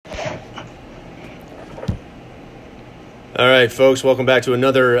All right, folks, welcome back to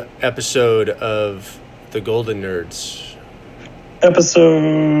another episode of The Golden Nerds.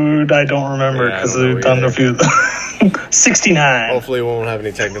 Episode, I don't remember because we've done a few. 69. Hopefully we won't have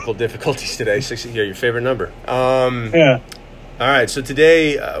any technical difficulties today. 60, yeah, your favorite number. Yeah. All right, so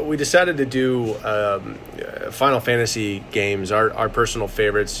today we decided to do Final Fantasy games, our personal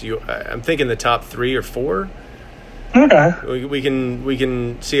favorites. I'm thinking the top 3 or 4. Okay. We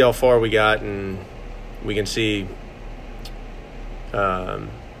can see how far we got, and we can see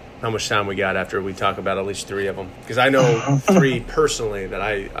how much time we got after we talk about at least 3 of them. Because I know 3 personally that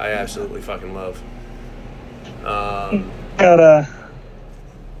I absolutely fucking love.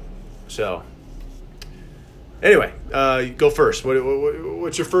 So, anyway, go first.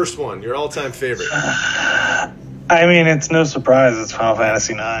 What's your first one? Your all-time favorite? I mean, it's no surprise it's Final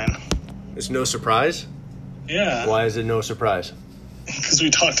Fantasy IX. It's no surprise? Yeah. Why is it no surprise? Because we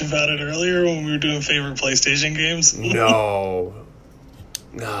talked about it earlier when we were doing favorite PlayStation games. No.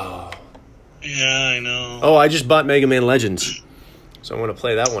 Yeah, I know. Oh, I just bought Mega Man Legends, so I want to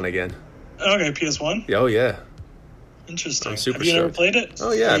play that one again. Okay, PS1? Oh, yeah. Interesting. I'm super Have you stoked. never played it?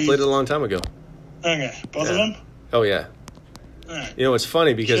 Oh, yeah, I played it a long time ago. Okay, both of them? Oh, yeah. All right. You know, it's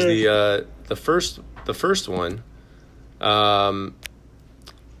funny because Sure. the first one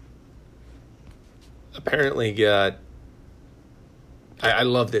apparently got... I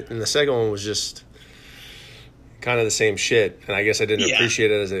loved it, and the second one was just kind of the same shit, and I guess I didn't appreciate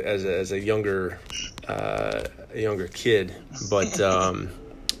it as a younger kid. But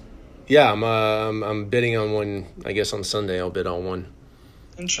yeah, I'm bidding on one. I guess on Sunday I'll bid on one.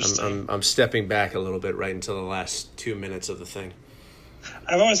 Interesting. I'm stepping back a little bit right until the last 2 minutes of the thing.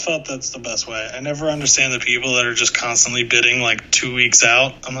 I've always felt that's the best way. I never understand the people that are just constantly bidding like 2 weeks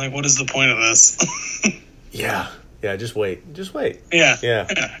out. I'm like, what is the point of this? Yeah, just wait. Yeah.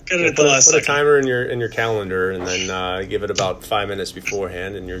 Get it at the last put a second. timer in your calendar, and then give it about 5 minutes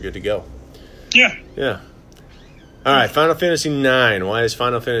beforehand, and you're good to go. Yeah. All right, Final Fantasy IX. Why is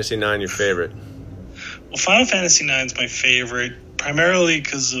Final Fantasy IX your favorite? Well, Final Fantasy IX is my favorite, primarily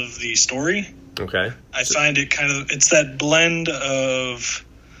because of the story. Okay. I find it it's that blend of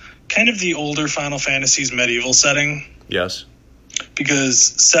kind of the older Final Fantasy's medieval setting, Yes. because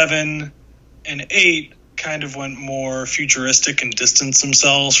 7 and 8 kind of went more futuristic and distanced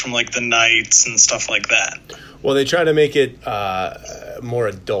themselves from like the knights and stuff like that. Well, they try to make it more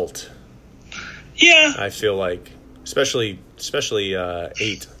adult. Yeah. I feel like, especially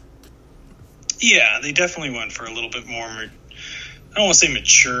 8. Yeah, they definitely went for a little bit more, I don't want to say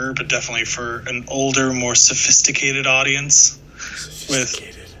mature, but definitely for an older, more sophisticated audience.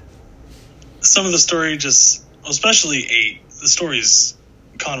 Sophisticated. With some of the story especially 8, the story's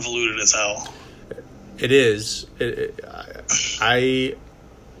convoluted as hell. It is.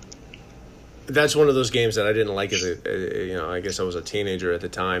 That's one of those games that I didn't like as I guess I was a teenager at the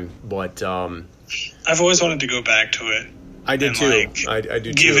time, but I've always wanted to go back to it. I did and too. I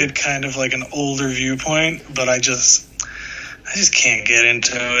do give too. it kind of like an older viewpoint, but I just can't get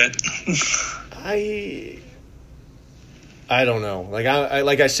into it. I don't know. Like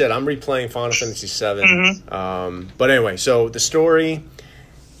I said, I'm replaying Final Fantasy VII. Mm-hmm. But anyway, so the story.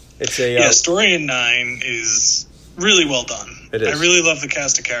 It's a story in 9 is really well done. It is. I really love the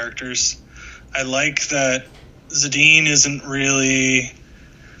cast of characters. I like that Zidane isn't really...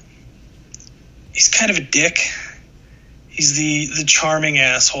 He's kind of a dick. He's the charming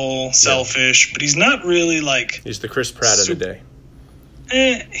asshole, selfish, but he's not really like... He's the Chris Pratt of the day.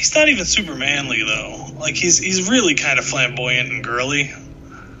 He's not even super manly, though. Like, he's really kind of flamboyant and girly.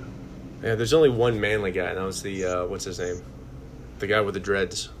 Yeah, there's only one manly guy, and that was the, what's his name? The guy with the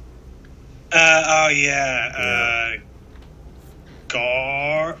dreads.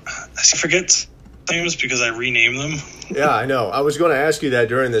 Gar... I forget names because I rename them. Yeah, I know. I was going to ask you that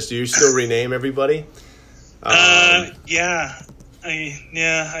during this. Do you still rename everybody? I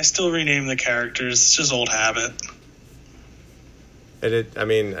still rename the characters. It's just old habit. I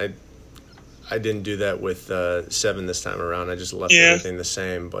didn't do that with 7 this time around. I just left everything the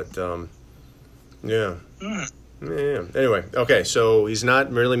same. But yeah. Anyway, okay. So he's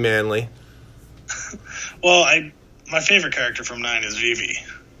not really manly. Well, my favorite character from 9 is Vivi,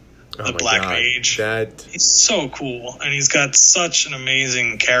 the Black Mage. He's so cool, and he's got such an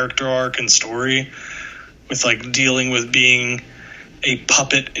amazing character arc and story, with like dealing with being a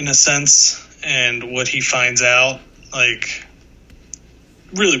puppet in a sense, and what he finds out. Like,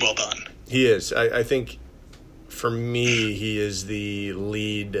 really well done. He is. I think, for me, he is the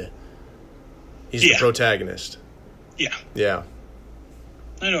lead. He's the protagonist. Yeah.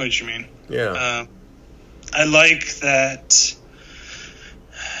 I know what you mean. Yeah. I like that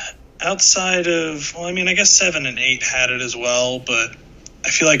outside of, well, I mean, I guess 7 and 8 had it as well, but I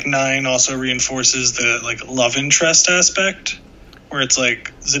feel like 9 also reinforces the like love interest aspect, where it's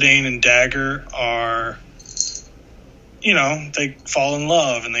like Zidane and Dagger are, you know, they fall in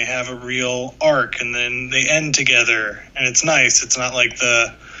love and they have a real arc, and then they end together, and it's nice. It's not like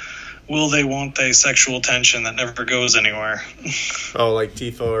the will they, won't they sexual tension that never goes anywhere. Oh, like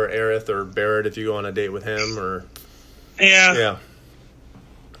Tifa or Aerith or Barrett if you go on a date with him, or yeah.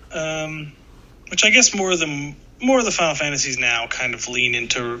 Which I guess more of the Final Fantasies now kind of lean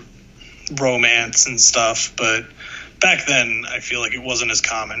into romance and stuff, but back then I feel like it wasn't as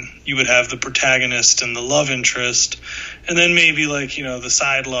common. You would have the protagonist and the love interest, and then maybe like, you know, the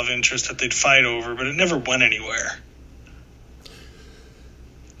side love interest that they'd fight over, but it never went anywhere.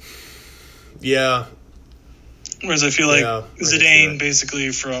 Yeah. Whereas I feel like Zidane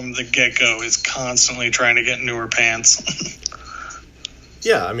basically from the get-go is constantly trying to get into her pants.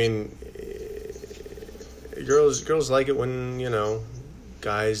 Yeah, I mean, girls like it when, you know,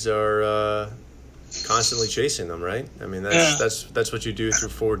 guys are constantly chasing them, right? I mean, that's what you do through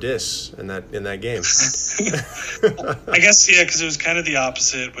 4 discs in that game. I guess, yeah, because it was kind of the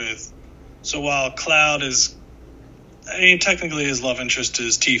opposite with. So while Cloud is, I mean, technically his love interest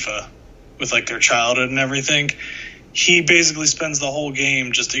is Tifa, with like their childhood and everything. He basically spends the whole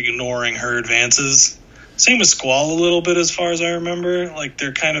game just ignoring her advances. Same with Squall a little bit, as far as I remember. Like,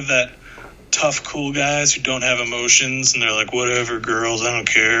 they're kind of that tough, cool guys who don't have emotions, and they're like, whatever, girls, I don't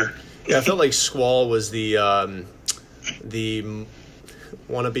care. Yeah, I felt like Squall was the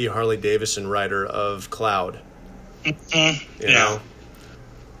wannabe Harley Davidson rider of Cloud. Mm-hmm. You know?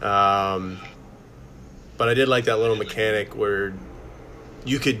 But I did like that little mechanic where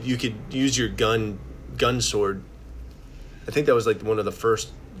you could use your gun sword. I think that was like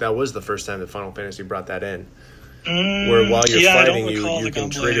that was the first time that Final Fantasy brought that in. Where while you're fighting, you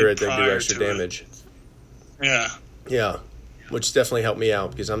can trigger it to do extra damage. Yeah. Yeah. Which definitely helped me out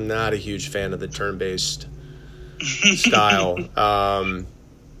because I'm not a huge fan of the turn-based style.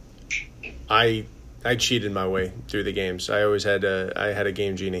 I cheated my way through the games. I always had a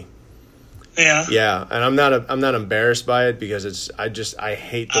Game Genie. Yeah. Yeah, and I'm not embarrassed by it because I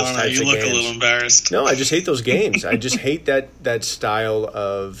hate those types of games. You look a little embarrassed. No, I just hate those games. I just hate that style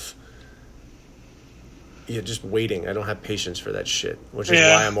of just waiting. I don't have patience for that shit, which is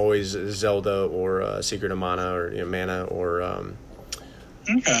why I'm always Zelda or Secret of Mana or Mana or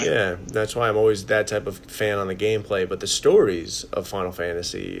okay. Yeah, that's why I'm always that type of fan on the gameplay. But the stories of Final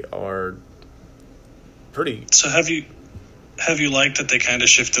Fantasy are pretty. So have you liked that they kind of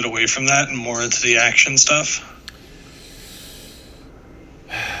shifted away from that and more into the action stuff?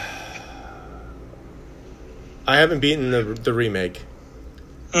 I haven't beaten the remake.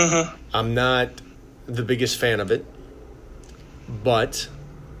 Uh-huh. I'm not the biggest fan of it, but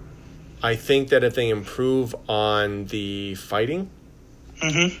I think that if they improve on the fighting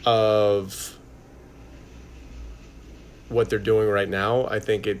of what they're doing right now, I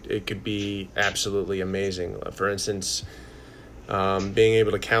think it could be absolutely amazing. For instance, being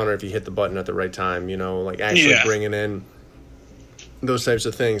able to counter if you hit the button at the right time, you know, like actually bringing in those types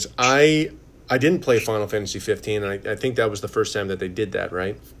of things. I didn't play Final Fantasy 15, and I think that was the first time that they did that,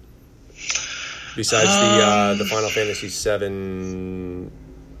 right? Besides the Final Fantasy 7.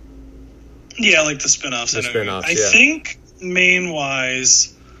 Yeah, like the spin-offs. The spin-offs, I think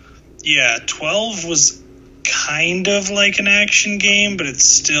main-wise, 12 was kind of like an action game, but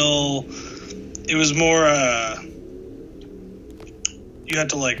it was more, you had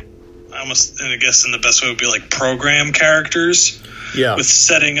to like, almost, and I guess in the best way would be like program characters. Yeah. With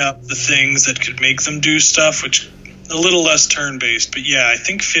setting up the things that could make them do stuff, which a little less turn-based. But yeah, I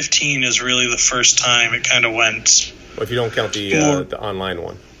think 15 is really the first time it kind of went. Well, if you don't count the online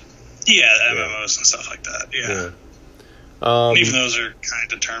one. Yeah, MMOs and stuff like that. Yeah. Even those are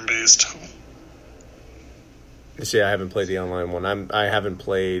kind of turn-based. See, I haven't played the online one. I haven't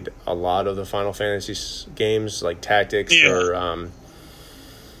played a lot of the Final Fantasy games, like Tactics or.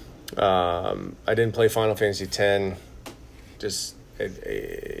 I didn't play Final Fantasy X. Just. I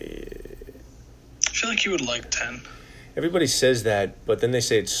feel like you would like 10. Everybody says that, but then they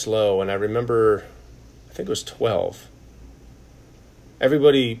say it's slow. And I remember, I think it was 12.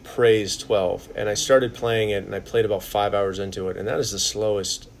 Everybody praised 12, and I started playing it, and I played about 5 hours into it, and that is the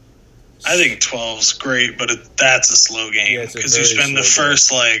slowest. I think 12's great, but that's a slow game because you spend the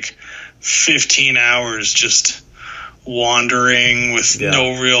first like 15 hours just wandering with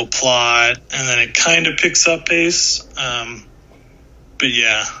no real plot, and then it kind of picks up pace. But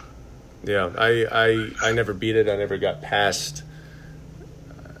yeah. Yeah, I never beat it. I never got past,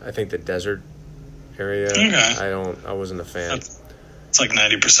 I think, the desert area. Okay. I wasn't a fan. It's like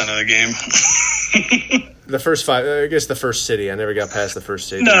 90% of the game. The first 5, I guess the first city. I never got past the first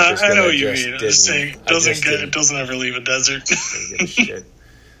city. No, I know what you mean. I'm just saying, it doesn't ever leave a desert. Give a shit.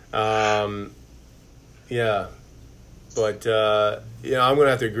 Yeah. But, I'm going to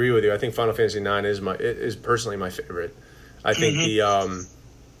have to agree with you. I think Final Fantasy IX is personally my favorite. I think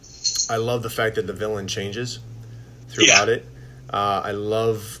I love the fact that the villain changes throughout it. I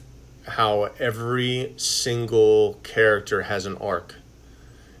love how every single character has an arc.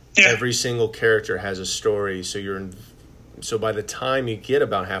 Yeah. Every single character has a story. So by the time you get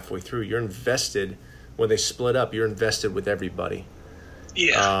about halfway through, you're invested. When they split up, you're invested with everybody.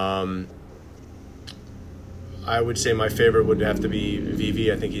 Yeah. I would say my favorite would have to be Vivi.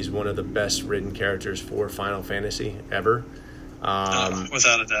 I think he's one of the best written characters for Final Fantasy ever.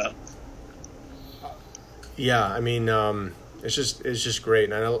 Without a doubt. Yeah, I mean, it's just great,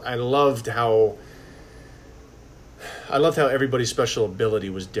 and I loved how everybody's special ability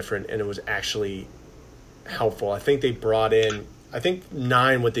was different, and it was actually helpful. I think they brought in. I think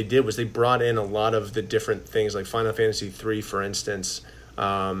 9. What they did was they brought in a lot of the different things, like Final Fantasy 3, for instance,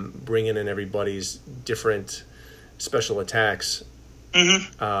 bringing in everybody's different special attacks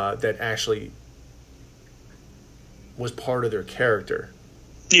that actually was part of their character.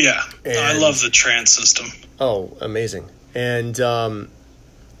 Yeah, and I love the trance system. Oh, amazing. And after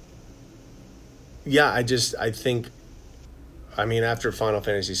Final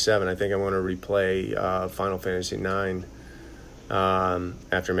Fantasy 7, I think I'm going to replay Final Fantasy 9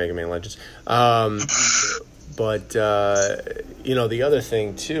 after Mega Man Legends. But the other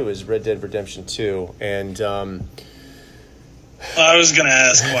thing too is Red Dead Redemption 2, and I was going to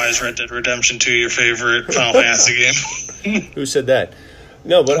ask, why is Red Dead Redemption 2 your favorite Final Fantasy game? Who said that?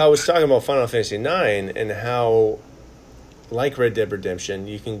 No, but I was talking about Final Fantasy 9 and how, like Red Dead Redemption,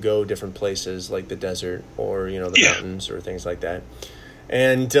 you can go different places like the desert or, the mountains or things like that.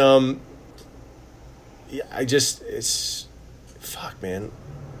 And man.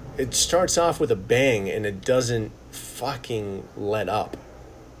 It starts off with a bang and it doesn't fucking let up.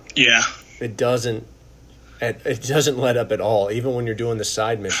 Yeah. It doesn't let up at all. Even when you're doing the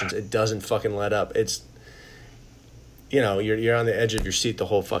side missions, it doesn't fucking let up. It's, you're on the edge of your seat the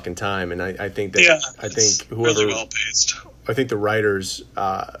whole fucking time. And I think that, I think whoever, really well paced. I think the writers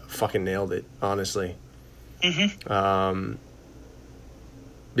fucking nailed it, honestly.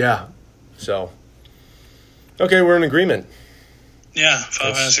 Yeah. So, okay, we're in agreement. Yeah,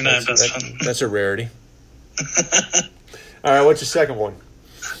 Final Fantasy 9, best fun. That's a rarity. All right, what's your second one?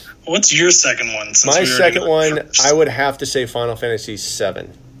 What's your second one? My second one, I would have to say Final Fantasy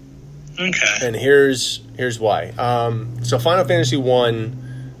 7. Okay. And here's why. So Final Fantasy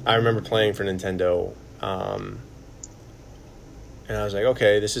 1, I remember playing for Nintendo, and I was like,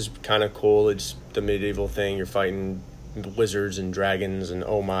 okay, this is kind of cool. It's the medieval thing. You're fighting wizards and dragons and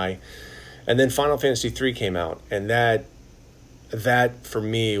oh my. And then Final Fantasy 3 came out, and that for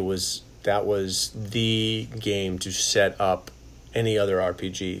me was the game to set up any other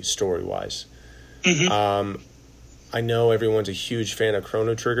RPG story-wise. I know everyone's a huge fan of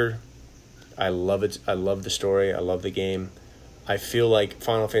Chrono Trigger. I love it. I love the story. I love the game. I feel like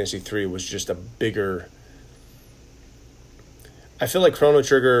Final Fantasy 3 was just a bigger... I feel like Chrono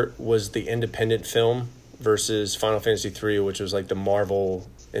Trigger was the independent film versus Final Fantasy 3, which was like the Marvel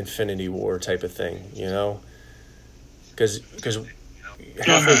Infinity War type of thing, Because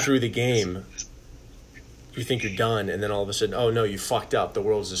halfway through the game, you think you're done, and then all of a sudden, oh no, you fucked up. The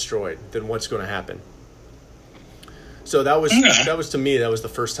world's destroyed. Then what's going to happen? So that was to me, that was the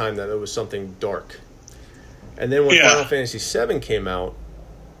first time that it was something dark. And then when Final Fantasy VII came out,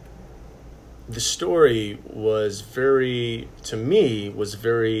 the story was very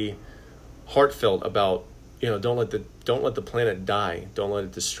heartfelt about, don't let the planet die, don't let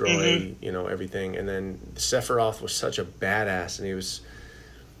it destroy, everything. And then Sephiroth was such a badass, and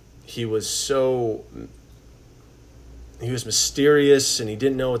he was mysterious, and he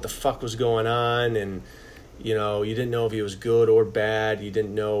didn't know what the fuck was going on, and you didn't know if he was good or bad. You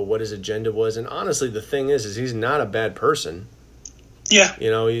didn't know what his agenda was. And honestly, the thing is he's not a bad person. Yeah.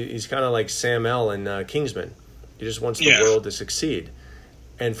 He's kind of like Sam L in Kingsman. He just wants the world to succeed.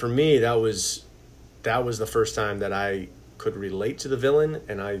 And for me, that was the first time that I could relate to the villain,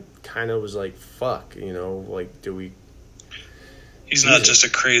 and I kind of was like, fuck, do we... He's not just a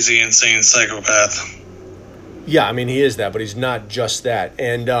crazy, insane psychopath. Yeah, I mean, he is that, but he's not just that.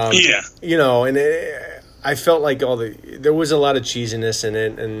 And, I felt like there was a lot of cheesiness in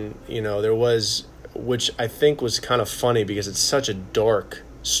it, and, there was, which I think was kind of funny because it's such a dark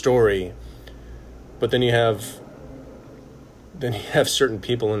story, but then you have certain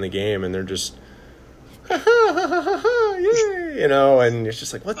people in the game, and they're just, ha ha ha ha ha, yay! you know, and it's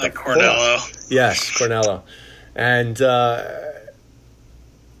just what like the Cornello. fuck? Yes, Cornello. And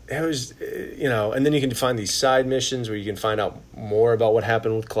it was, you know, and then you can find these side missions where you can find out more about what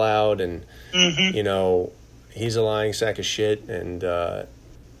happened with Cloud, and you know, he's a lying sack of shit, and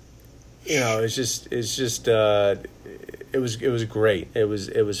you know, it was great. It was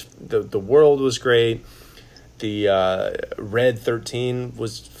the world was great. The Red 13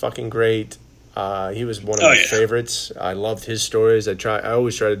 was fucking great. He was one of my favorites. I loved his stories. I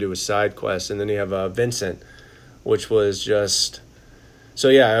always try to do a side quest, and then you have Vincent, which was just. So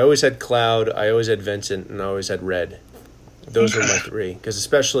yeah, I always had Cloud, I always had Vincent, and I always had Red. Those were my three, because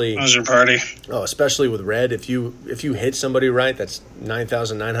especially. That was your party. Oh, especially with Red, if you hit somebody right, that's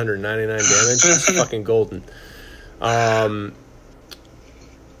 9,999 damage. It's fucking golden. And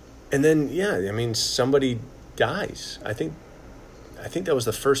then I mean, somebody dies. I think that was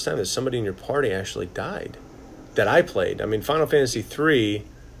the first time that somebody in your party actually died that I played. I mean, Final Fantasy III.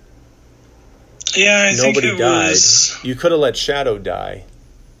 Yeah, nobody died. You could have let Shadow die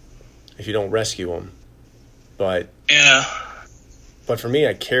if you don't rescue him, but for me,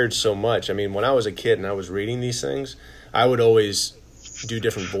 I cared so much. I mean, when I was a kid and I was reading these things, I would always do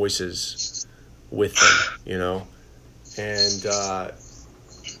different voices with them, you know, and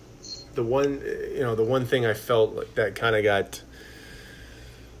the one thing I felt like that kind of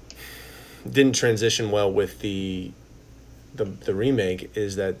didn't transition well with the remake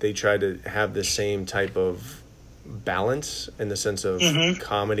is that they tried to have the same type of balance in the sense of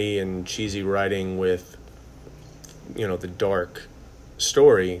comedy and cheesy writing with, you know, the dark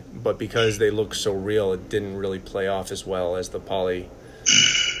story, but because they look so real, it didn't really play off as well as the Polygon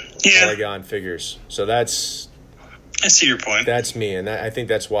figures. So I see your point. That's me, and I think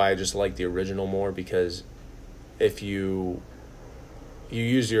that's why I just like the original more, because if you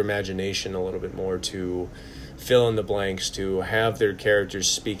use your imagination a little bit more to fill in the blanks, to have their characters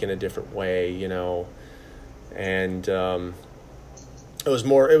speak in a different way, you know, and it was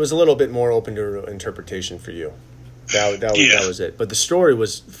a little bit more open to interpretation for you. That was it. But the story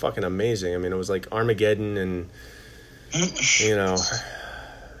was fucking amazing. I mean, it was like Armageddon and, you know,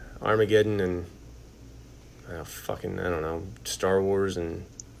 Armageddon and I don't know, Star Wars and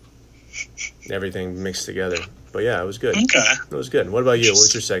everything mixed together. But yeah, it was good. Okay. It was good. What about you?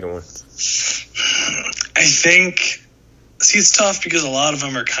 What's your second one? I think, it's tough because a lot of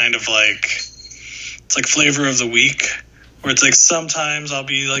them are kind of like, it's like flavor of the week, where it's like sometimes I'll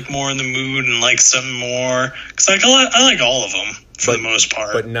be like more in the mood and like something more, because I like all of them for the most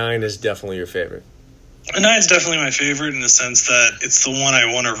part. But 9 is definitely your favorite. And 9 is definitely my favorite in the sense that it's the one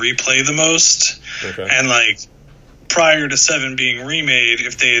I want to replay the most. Okay. And like prior to 7 being remade,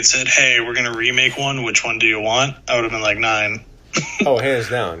 if they had said, "Hey, we're going to remake one, which one do you want?" I would have been like 9. Oh, hands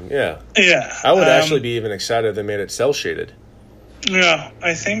down, yeah. Yeah. I would actually be even excited if they made it cel-shaded. Yeah,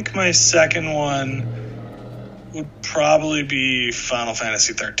 I think my second one would probably be Final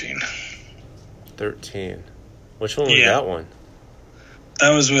Fantasy 13. 13. Which one was that one?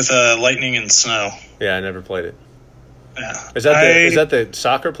 That was with Lightning and Snow. Yeah, I never played it. Yeah. Is that the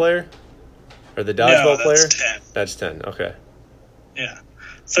soccer player? Or the dodgeball player? 10. That's 10, okay. Yeah.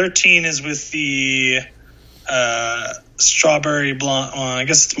 13 is with the strawberry blonde, well, I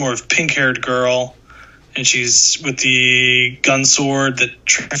guess it's more of pink-haired girl, and she's with the gun sword that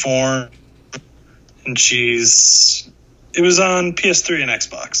transformed, and it was on PS3 and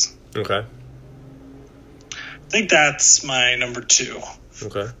Xbox. Okay. I think that's my number 2.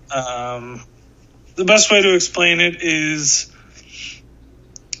 Okay. The best way to explain it is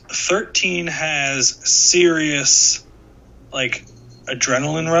 13 has serious, like,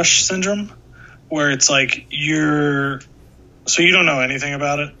 adrenaline rush syndrome, where it's like so you don't know anything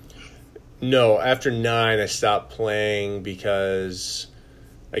about it? No, after 9 I stopped playing because,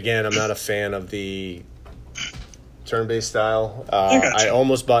 again, I'm not a fan of the turn-based style. I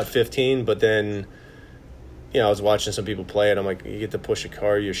almost bought 15, but then, you know, I was watching some people play it. I'm like, you get to push a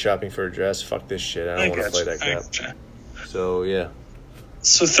car, you're shopping for a dress. Fuck this shit. I don't want to play that crap. So, yeah.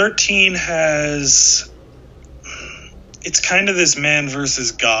 So 13 it's kind of this man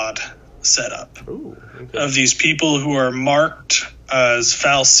versus God setup. Ooh, okay. Of these people who are marked as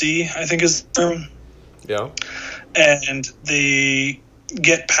fal'Cie, I think is the term. Yeah. And they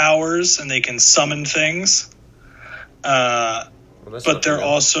get powers and they can summon things. But they're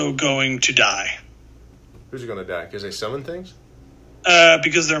also going to die. Who's going to die? Because they summon things?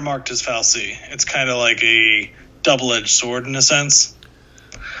 Because they're marked as fal'Cie. It's kind of like a double-edged sword in a sense.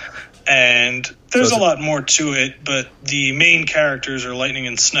 And there's a lot more to it, but the main characters are Lightning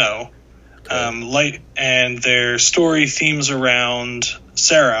and Snow. Okay. And their story themes around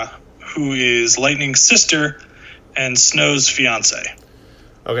Sarah, who is Lightning's sister, and Snow's fiance.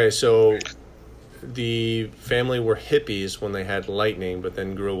 Okay, so the family were hippies when they had Lightning, but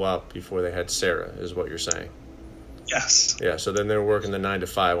then grew up before they had Sarah, is what you're saying. Yes. Yeah, so then they were working the 9 to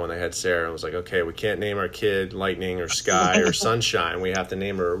 5 when they had Sarah. It was like, okay, we can't name our kid Lightning or Sky or Sunshine. We have to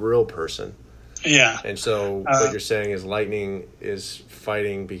name her a real person. Yeah. And so what you're saying is Lightning is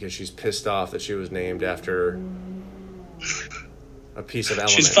fighting because she's pissed off that she was named after a piece of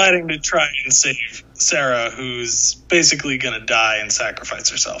element. She's fighting to try and save Sarah, who's basically going to die and sacrifice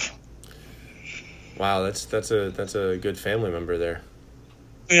herself. Wow, that's a good family member there.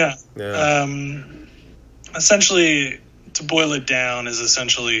 Yeah. Essentially, to boil it down, is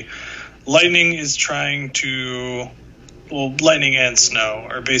essentially Lightning is trying to... Well, Lightning and Snow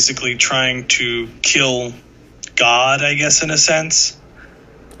are basically trying to kill God, I guess, in a sense.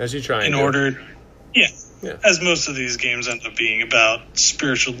 As you try in order... Yeah. As most of these games end up being about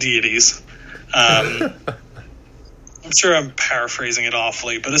spiritual deities. I'm sure I'm paraphrasing it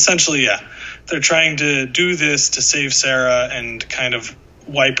awfully, but essentially, yeah. They're trying to do this to save Sarah and kind of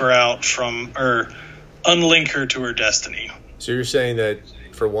wipe her out from... or unlink her to her destiny. So you're saying that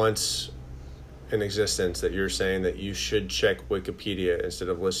for once in existence that you're saying that you should check Wikipedia instead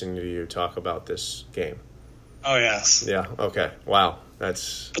of listening to you talk about this game. Oh, yes. Yeah, okay. Wow.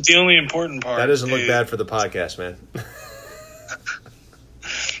 That's... But the only important part... That doesn't look bad for the podcast, man.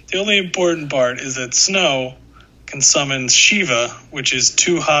 The only important part is that Snow can summon Shiva, which is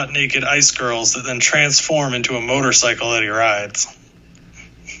 2 hot, naked ice girls that then transform into a motorcycle that he rides.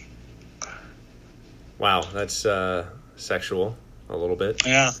 Wow, that's sexual a little bit.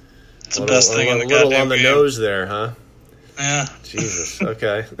 Yeah. It's the best thing in the goddamn game. A little on the nose there, huh? Yeah. Jesus,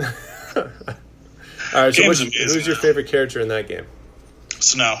 okay. All right, so who's your favorite character in that game?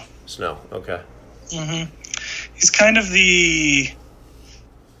 Snow. Snow, okay. Mm-hmm. He's kind of the...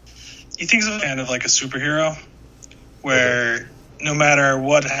 He thinks of kind of like a superhero, where no matter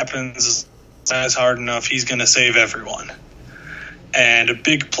what happens, tries hard enough, he's going to save everyone. And a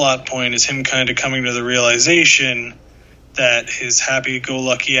big plot point is him kind of coming to the realization that his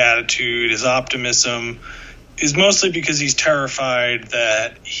happy-go-lucky attitude, his optimism, is mostly because he's terrified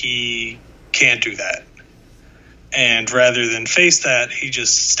that he can't do that. And rather than face that, he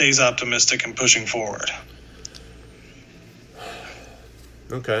just stays optimistic and pushing forward.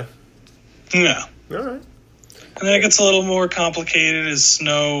 Okay. Yeah. All right. And then it gets a little more complicated as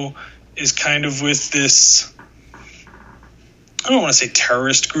Snow is kind of with this... I don't want to say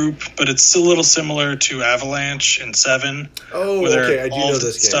terrorist group, but it's a little similar to Avalanche and 7. Oh, okay. I do know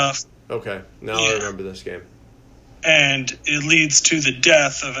this game. Stuff. Okay. Now I remember this game. And it leads to the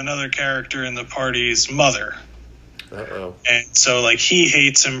death of another character in the party's mother. Uh-oh. And so, like, he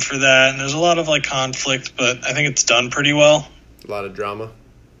hates him for that, and there's a lot of, like, conflict, but I think it's done pretty well. A lot of drama?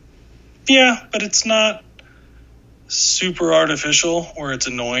 Yeah, but it's not super artificial or it's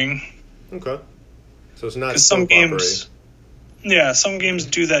annoying. Okay. So it's not some games... Yeah, some games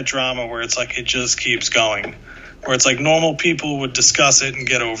do that drama where it's like it just keeps going. Where it's like normal people would discuss it and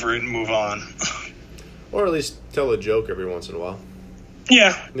get over it and move on. Or at least tell a joke every once in a while.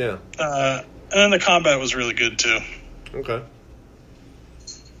 Yeah. Yeah. And then the combat was really good, too. Okay.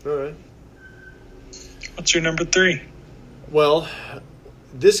 All right. What's your number 3? Well,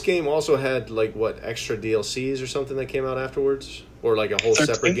 this game also had, like, what, extra DLCs or something that came out afterwards? Or, like, a whole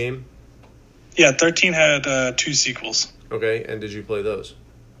 13? Separate game? Yeah, 13 had 2 sequels. Okay, and did you play those?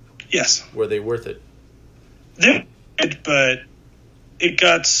 Yes. Were they worth it? They did, but it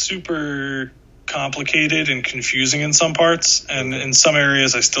got super complicated and confusing in some parts, and in some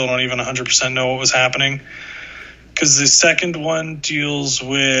areas I still don't even 100% know what was happening. Because the second one deals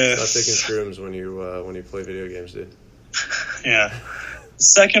with... Stop taking shrooms when you play video games, dude. Yeah. The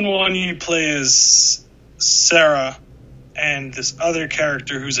second one you play as Sarah and this other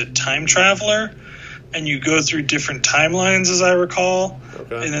character who's a time traveler, and you go through different timelines, as I recall.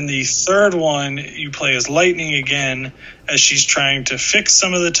 Okay. And then the third one, you play as Lightning again, as she's trying to fix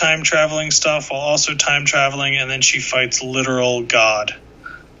some of the time traveling stuff while also time traveling, and then she fights literal God.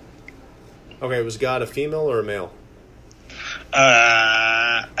 Okay, was God a female or a male?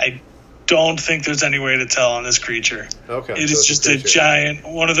 I don't think there's any way to tell on this creature. Okay. It is just a giant,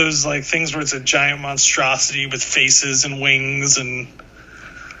 one of those like things where it's a giant monstrosity with faces and wings, and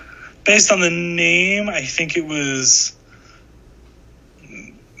based on the name, I think it was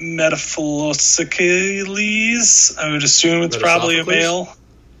Metaphilosicles. I would assume it's probably a male.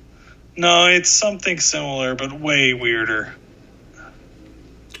 No, it's something similar, but way weirder.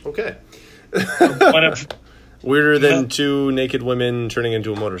 Okay. Weirder than 2 naked women turning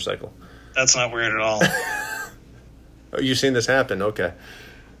into a motorcycle. That's not weird at all. Oh, you've seen this happen? Okay.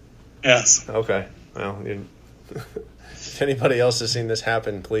 Yes. Okay. Well, if anybody else has seen this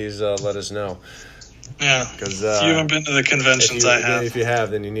happen, please let us know. Yeah, because if you haven't been to the conventions I have. If you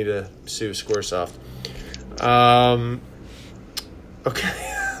have, then you need to sue Squaresoft. Okay.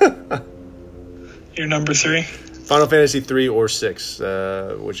 Your number 3? Final Fantasy 3 or 6,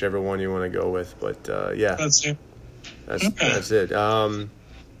 whichever one you want to go with. But yeah, that's it. That's it.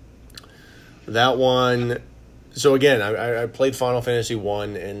 That one. So again, I played Final Fantasy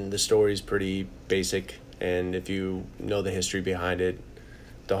 1, and the story is pretty basic. And if you know the history behind it,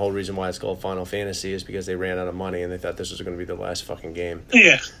 the whole reason why it's called Final Fantasy is because they ran out of money and they thought this was going to be the last fucking game.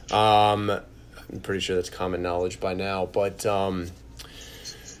 Yeah. I'm pretty sure that's common knowledge by now. But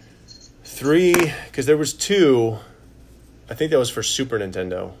 3, because there was 2, I think that was for Super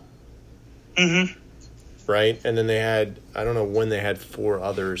Nintendo. Mm-hmm. Right? And then they had, I don't know when they had 4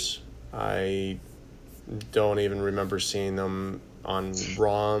 others. I don't even remember seeing them on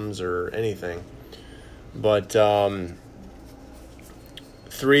ROMs or anything. But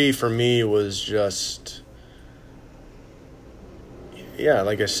 3 for me was just, yeah,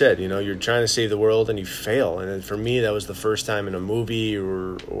 like I said, you're trying to save the world and you fail. And for me, that was the first time in a movie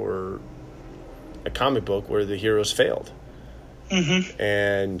or a comic book where the heroes failed. Mm-hmm.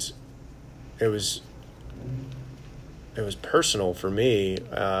 And it was personal for me.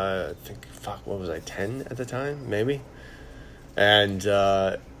 I think, what was I, 10 at the time? Maybe. And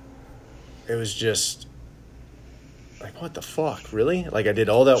it was just like, what the fuck? Really? Like, I did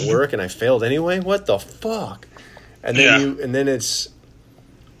all that work and I failed anyway? What the fuck? And then and then it's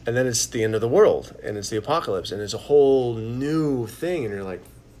the end of the world and it's the apocalypse and it's a whole new thing and you're like,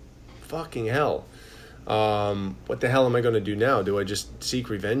 fucking hell. What the hell am I going to do now? Do I just seek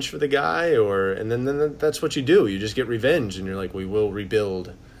revenge for the guy? And then that's what you do. You just get revenge and you're like, we will rebuild.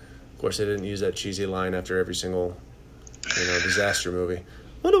 Of course, they didn't use that cheesy line after every single, disaster movie.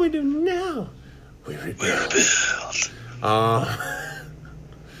 What do we do now? We rebuild.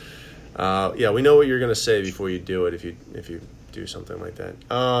 Yeah, we know what you're going to say before you do it if you do something like that.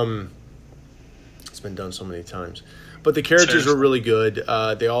 It's been done so many times. But the characters were really good.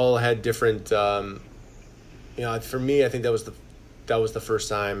 They all had different... for me, I think that was the first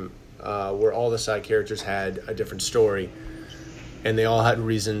time where all the side characters had a different story, and they all had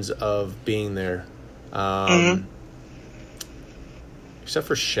reasons of being there, except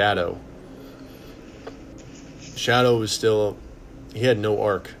for Shadow. Shadow was still, he had no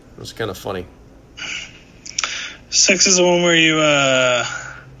arc. It was kind of funny. 6 is the one where you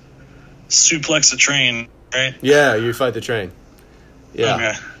suplex a train, right? Yeah, you fight the train. Yeah.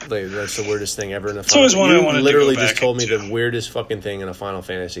 Okay. Like, that's the weirdest thing ever in a Final Fantasy. You literally just told me the weirdest fucking thing in a Final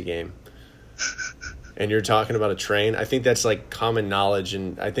Fantasy game. And you're talking about a train? I think that's like common knowledge,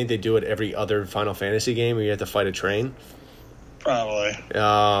 and I think they do it every other Final Fantasy game where you have to fight a train. Probably.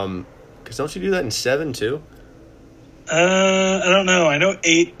 Because don't you do that in 7 too? I don't know. I know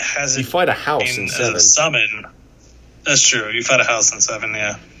 8 has You fight a house in 7. As a summon. That's true. You fight a house in 7,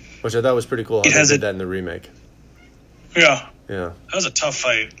 yeah. Which I thought was pretty cool how they did that in the remake. Yeah. Yeah. That was a tough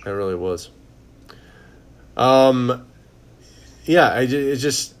fight. It really was. Yeah, it's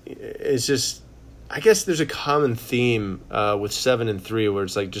just I guess there's a common theme with 7 and 3 where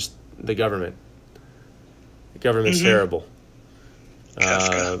it's like just the government. The government's terrible.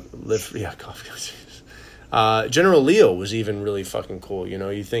 Kafka. Kafka. General Leo was even really fucking cool.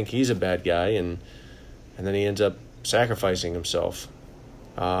 You think he's a bad guy, and then he ends up sacrificing himself.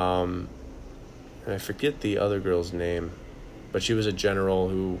 And I forget the other girl's name, but she was a general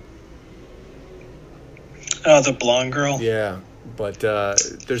who... the blonde girl? Yeah, but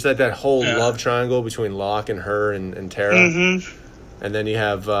there's that whole love triangle between Locke and her and Terra. Mm-hmm. And then you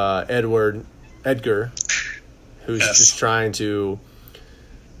have Edgar, who's just trying to...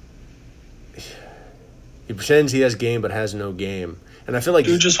 He pretends he has game, but has no game. And I feel like...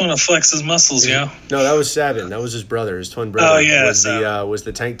 You just want to flex his muscles, No, that was Sabin. That was his brother, his twin brother. Oh, yeah. Was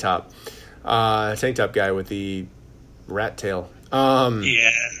the tank top. Tank top guy with the rat tail.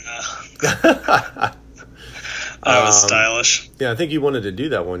 Yeah. That was stylish. Yeah, I think you wanted to do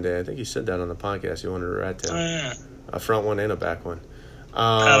that one day. I think you said that on the podcast. You wanted a rat tail. Oh, yeah. A front one and a back one.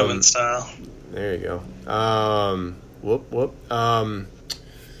 Padawan style. There you go. Whoop.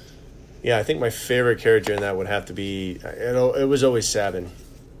 Yeah, I think my favorite character in that would have to be... It was always Sabin.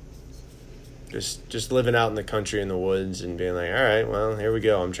 Just living out in the country in the woods and being like, all right, well, here we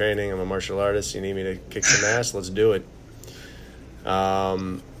go. I'm training. I'm a martial artist. You need me to kick some ass? Let's do it. I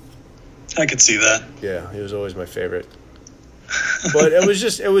could see that. Yeah, he was always my favorite. But it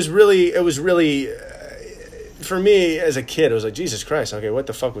was really for me as a kid, it was like, Jesus Christ, okay, what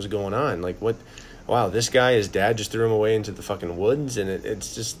the fuck was going on? Like, what? Wow, this guy, his dad just threw him away into the fucking woods, and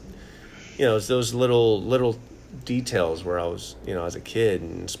it's just, it's those little details where I was, as a kid,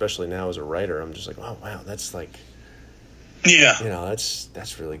 and especially now as a writer, I'm just like, oh wow, that's like,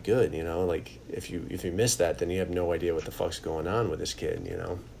 that's really good. Like if you miss that, then you have no idea what the fuck's going on with this kid.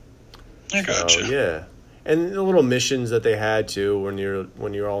 I gotcha. Yeah, and the little missions that they had too, when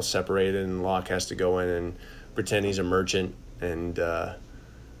you're all separated and Locke has to go in and pretend he's a merchant and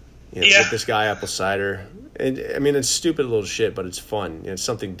get this guy apple cider. And I mean, it's stupid little shit, but it's fun. It's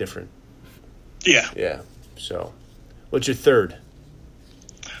something different. Yeah. Yeah. So, what's your third?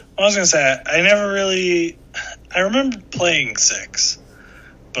 I was gonna say I remember playing 6,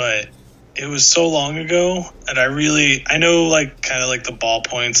 but it was so long ago, and I know like kind of like the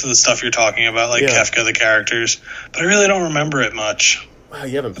ballpoints of the stuff you're talking about, like Kefka, the characters, but I really don't remember it much. Wow,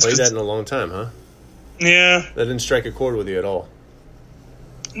 you haven't played that in a long time, huh? Yeah. That didn't strike a chord with you at all.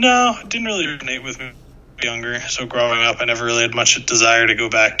 No, it didn't really resonate with me younger. So growing up, I never really had much desire to go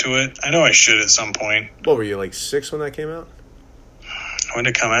back to it. I know I should at some point. What were you, like 6 when that came out? When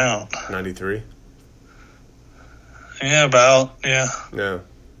did it come out? 93. Yeah, about. Yeah. No.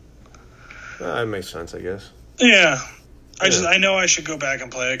 That makes sense, I guess. Yeah. I know I should go back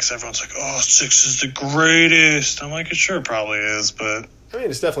and play it because everyone's like, oh, 6 is the greatest. I'm like, it sure probably is, but... I mean,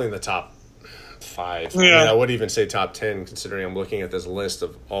 it's definitely in the top 5. Yeah. I mean, I would even say top 10, considering I'm looking at this list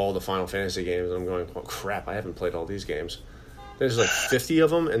of all the Final Fantasy games, and I'm going, oh, crap, I haven't played all these games. There's like 50 of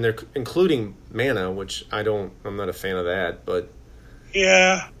them, and they're including Mana, which I'm not a fan of that, but...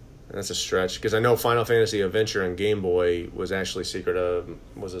 Yeah. That's a stretch, because I know Final Fantasy Adventure on Game Boy was actually a Secret of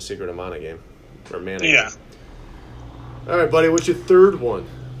Mana game. Or Mana. Yeah. Game. All right, buddy, what's your third one?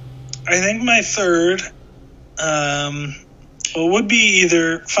 I think my third would be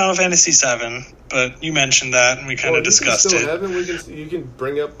either Final Fantasy VII, but you mentioned that, and we kind of discussed it. You can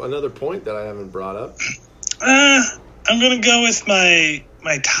bring up another point that I haven't brought up. I'm going to go with my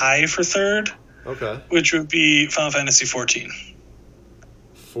tie for third. Okay. Which would be Final Fantasy 14.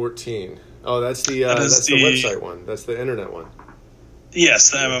 14. Oh, that's the website one. That's the internet one. Yes,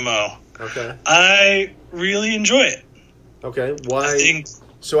 the MMO. Okay. I really enjoy it. Okay. Why?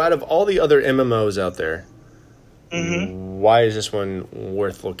 So out of all the other MMOs out there, why is this one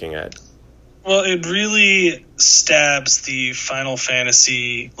worth looking at? Well, it really stabs the Final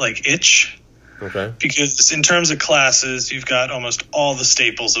Fantasy itch. Okay. Because in terms of classes, you've got almost all the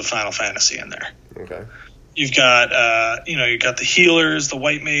staples of Final Fantasy in there. Okay. You've got, you've got the healers, the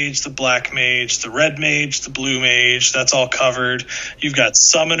white mage, the black mage, the red mage, the blue mage. That's all covered. You've got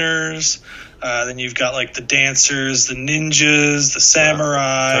summoners. Then you've got the dancers, the ninjas, the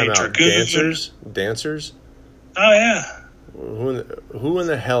samurai, dragoons. Dancers? Oh yeah. Who in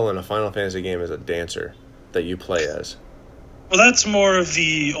the hell in a Final Fantasy game is a dancer that you play as? Well, that's more of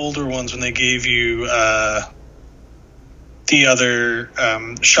the older ones when they gave you the other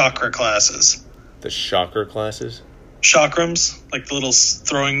chakra classes. The chakra classes? Chakrams, like the little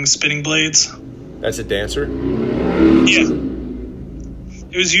throwing spinning blades. That's a dancer? Yeah.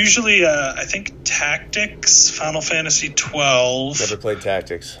 It was usually, I think, Tactics, Final Fantasy 12. Never played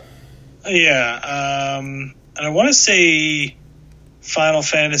Tactics. Yeah. And I want to say Final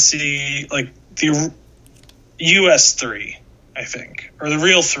Fantasy, the US 3, I think. Or the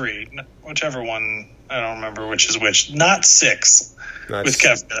real 3. Whichever one. I don't remember which is which. Not 6 with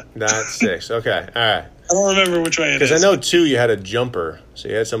Kefka. Not 6. Okay. All right. I don't remember which way it is. Because I know 2, you had a jumper. So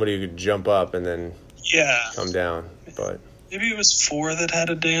you had somebody who could jump up and then come down. But maybe it was 4 that had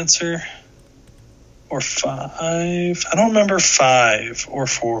a dancer. Or 5. I don't remember 5 or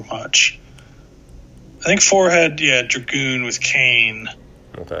 4 much. I think 4 had, Dragoon with Kain.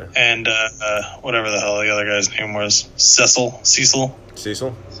 Okay. And whatever the hell the other guy's name was. Cecil?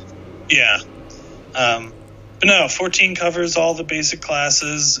 Yeah. But no, 14 covers all the basic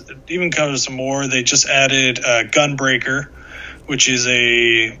classes. It even covers some more. They just added Gunbreaker, which is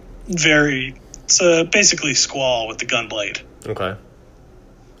it's basically Squall with the gunblade. Okay.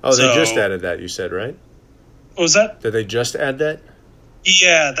 Oh, they just added that, you said, right? What was that? Did they just add that?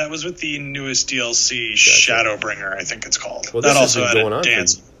 Yeah, that was with the newest DLC, gotcha. Shadowbringer, I think it's called. Well, that also has been going on for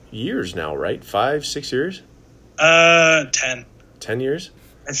years now, right? 5, 6 years? 10. 10 years?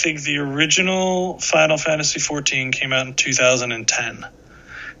 I think the original Final Fantasy XIV came out in 2010. Jesus.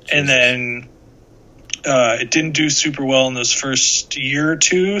 And then it didn't do super well in those first year or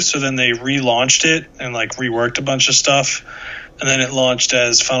two, so then they relaunched it and reworked a bunch of stuff. And then it launched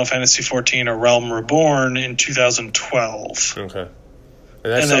as Final Fantasy XIV: A Realm Reborn in 2012. Okay.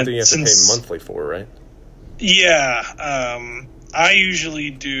 And that's something you have to pay monthly for, right? Yeah. I usually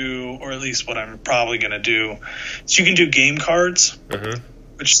do, or at least what I'm probably going to do, is you can do game cards. Mm-hmm.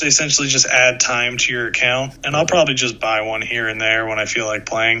 Which they essentially just add time to your account. And I'll probably just buy one here and there when I feel like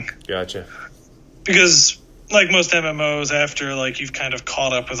playing. Gotcha. Because, like most MMOs, after like you've kind of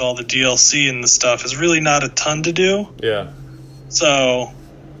caught up with all the DLC and the stuff, is really not a ton to do. Yeah. So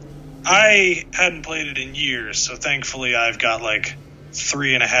I hadn't played it in years, so thankfully I've got like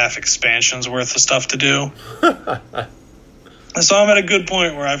 3.5 expansions worth of stuff to do. So I'm at a good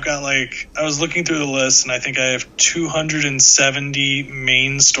point where I've got like, I was looking through the list and I think I have 270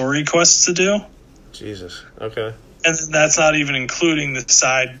 main story quests to do. Jesus. Okay. And that's not even including the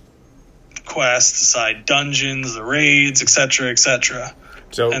side quests, the side dungeons, the raids, etc., etc.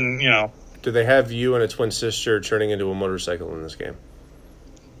 So, and do they have you and a twin sister turning into a motorcycle in this game?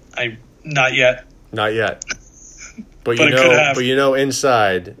 Not yet. Not yet. But you know,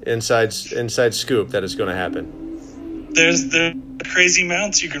 inside scoop that it's going to happen. There's crazy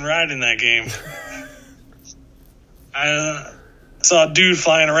mounts you can ride in that game. I saw a dude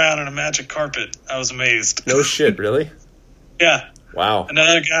flying around on a magic carpet. I was amazed. No shit, really? Yeah. Wow.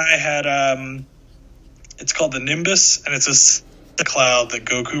 Another guy had it's called the Nimbus, and it's a cloud that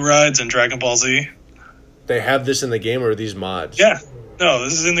Goku rides in Dragon Ball Z. They have this in the game, or are these mods? Yeah. No,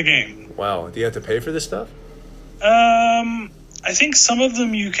 this is in the game. Wow. Do you have to pay for this stuff? I think some of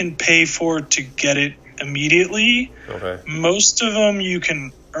them you can pay for to get it immediately. Okay. Most of them you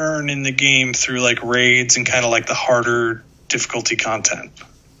can earn in the game through like raids and kind of like the harder difficulty content.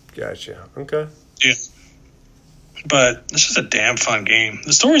 Gotcha. Okay. Yeah. But it's just a damn fun game.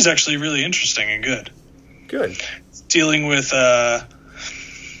 The story's actually really interesting and good. Good. It's dealing with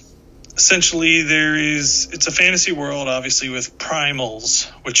essentially it's a fantasy world, obviously, with primals,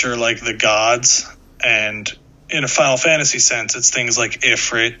 which are like the gods, and in a Final Fantasy sense, it's things like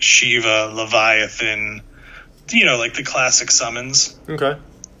Ifrit, Shiva, Leviathan, like the classic summons. Okay.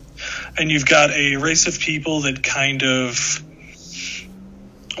 And you've got a race of people that kind of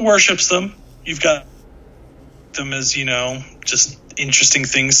worships them. You've got them as, just interesting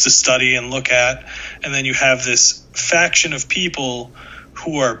things to study and look at. And then you have this faction of people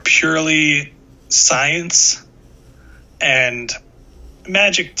who are purely science and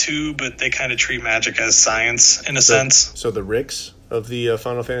magic too, but they kind of treat magic as science in a sense. So the Ricks of the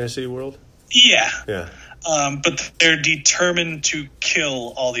Final Fantasy world? Yeah. Yeah. But they're determined to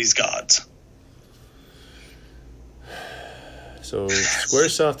kill all these gods. So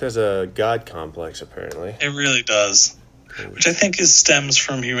Squaresoft has a god complex, apparently. It really does. Which I think stems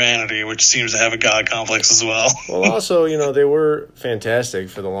from humanity, which seems to have a god complex as well. Well, also, they were fantastic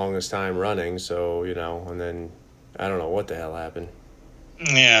for the longest time running, so, and then I don't know what the hell happened.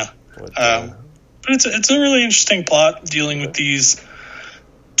 Yeah. But it's a really interesting plot dealing with these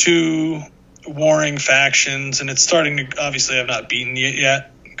two warring factions, and it's starting to, obviously I've not beaten it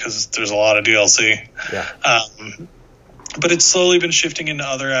yet because there's a lot of DLC. Yeah. But it's slowly been shifting into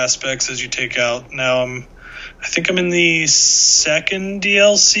other aspects as you take out. Now I think I'm in the second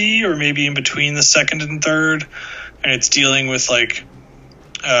DLC, or maybe in between the second and third, and it's dealing with like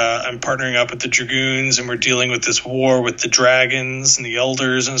I'm partnering up with the Dragoons, and we're dealing with this war with the dragons and the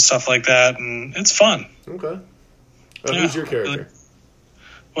elders and stuff like that, and it's fun. Okay. Who's your character?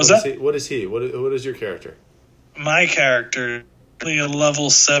 What is he? What is your character? My character is a level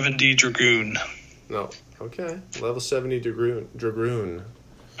 70 Dragoon. No. Okay. Level 70 Dragoon.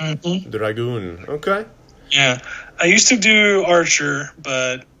 Mm-hmm. Dragoon. Okay. Yeah. I used to do Archer,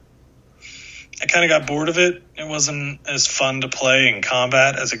 but I kind of got bored of it. It wasn't as fun to play in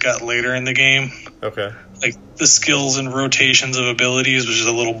combat as it got later in the game. Okay. Like the skills and rotations of abilities was just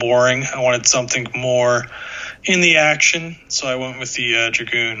a little boring. I wanted something more in the action, so I went with the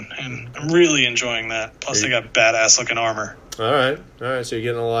Dragoon, and I'm really enjoying that. Plus, they got badass looking armor. All right. So you're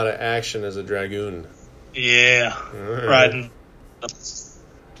getting a lot of action as a Dragoon. Yeah. Right. Riding.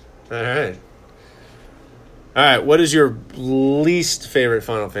 All right. What is your least favorite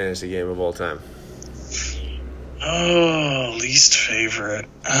Final Fantasy game of all time? Oh, least favorite.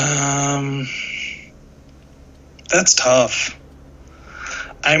 That's tough.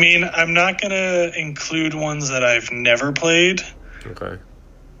 I mean, I'm not going to include ones that I've never played. Okay.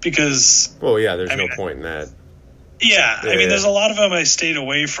 Because... Well, yeah, there's no point in that. Yeah, I mean, there's a lot of them I stayed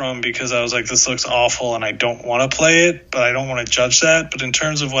away from because I was like, this looks awful and I don't want to play it, but I don't want to judge that. But in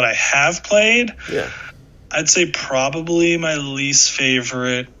terms of what I have played, I'd say probably my least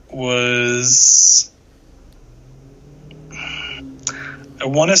favorite was... I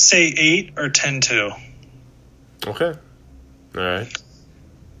want to say 8 or 10-2. Okay. All right.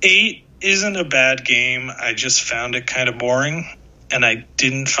 8 isn't a bad game. I just found it kind of boring, and I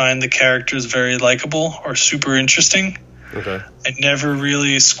didn't find the characters very likable or super interesting. Okay. I never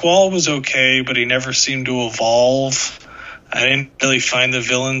really... Squall was okay, but he never seemed to evolve. I didn't really find the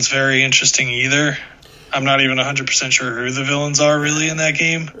villains very interesting either. I'm not even 100% sure who the villains are really in that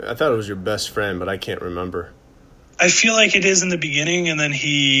game. I thought it was your best friend, but I can't remember. I feel like it is in the beginning, and then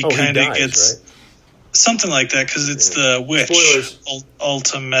he kind of gets... Right? Something like that, because it's the witch. Spoilers.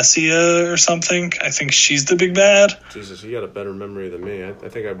 Ultimecia or something. I think she's the big bad. Jesus, you got a better memory than me. I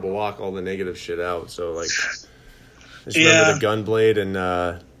think I block all the negative shit out. So, like, just remember the gunblade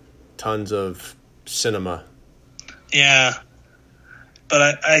and tons of cinema. Yeah.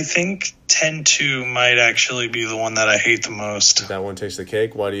 But I think 10-2 might actually be the one that I hate the most. That one takes the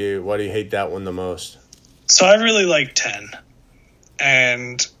cake? Why do you hate that one the most? So I really like 10.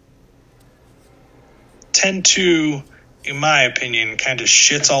 And 10-2, in my opinion, kind of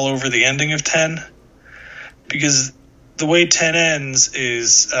shits all over the ending of 10. Because the way 10 ends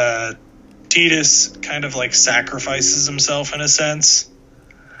is Tidus kind of like sacrifices himself in a sense.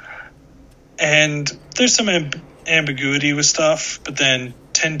 And there's some ambiguity with stuff, but then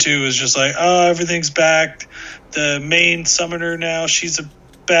 10-2 is just like, oh, everything's back. The main summoner now, she's a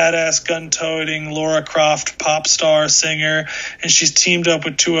badass gun-toting Lara Croft pop star singer, and she's teamed up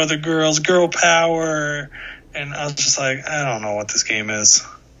with 2 other girls, girl power. And I was just like, I don't know what this game is.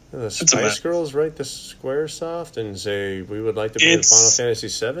 The Spice Girls write the Squaresoft and say, we would like to play Final Fantasy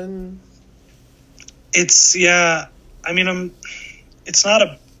VII? It's, I mean, it's not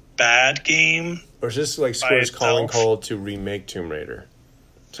a bad game. Or is this like Square's calling call to remake Tomb Raider?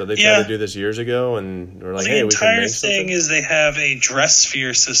 So they tried to do this years ago, and we're like, hey, we can make something? The entire thing is they have a dress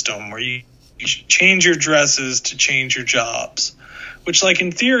sphere system where you change your dresses to change your jobs. Which, like,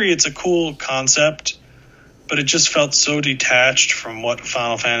 in theory, it's a cool concept, but it just felt so detached from what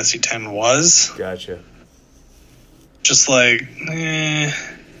Final Fantasy X was. Gotcha. Just like,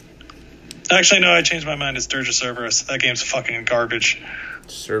 Actually, no, I changed my mind. It's Dirge of Cerberus. That game's fucking garbage.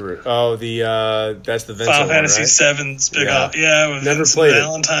 Server. Oh, that's the Vincent Final Fantasy VII's big off. Yeah, with never Vincent played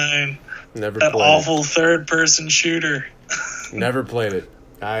Valentine. Never that played awful third-person shooter. Never played it.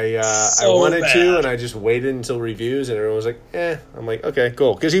 I wanted to, and I just waited until reviews, and everyone was like, I'm like, okay,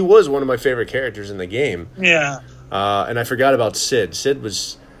 cool. Because he was one of my favorite characters in the game. Yeah. And I forgot about Sid. Sid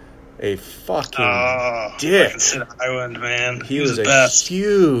was a fucking dick. Sid Island, man. He was a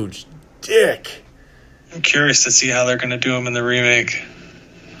huge dick. I'm curious to see how they're going to do him in the remake.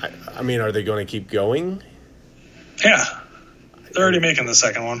 I mean, are they going to keep going? Yeah. They're already making the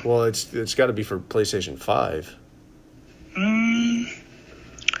second one. Well, it's got to be for PlayStation 5.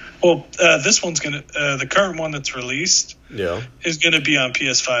 Well, this one's going to... the current one that's released is going to be on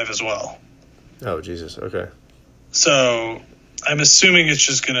PS5 as well. Oh, Jesus. Okay. So, I'm assuming it's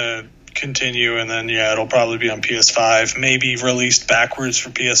just going to continue, and then, it'll probably be on PS5. Maybe released backwards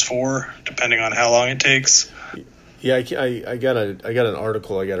for PS4, depending on how long it takes. Yeah, I got an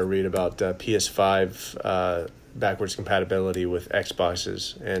article I got to read about PS5 backwards compatibility with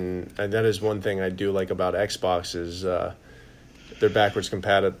Xboxes, and that is one thing I do like about Xbox is their backwards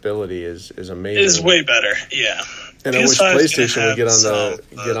compatibility is amazing. It is way better, yeah. And I wish PlayStation would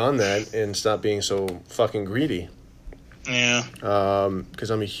get on that and stop being so fucking greedy. Yeah.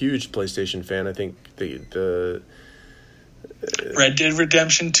 Because I'm a huge PlayStation fan. I think the Red Dead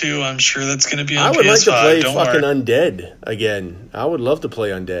Redemption 2, I'm sure that's going to be on PS5. I would like to play fucking Undead again. I would love to play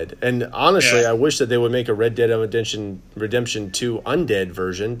Undead. And honestly, I wish that they would make a Red Dead Redemption 2 Undead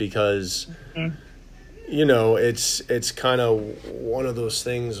version because, it's kind of one of those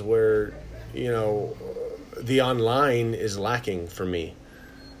things where, the online is lacking for me.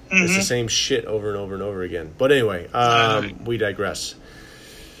 Mm-hmm. It's the same shit over and over and over again. But anyway, we digress.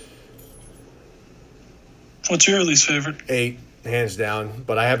 What's your least favorite? 8, hands down.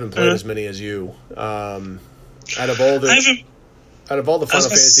 But I haven't played as many as you. Out of all the Final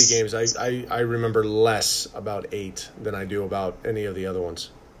Fantasy games, I remember less about 8 than I do about any of the other ones.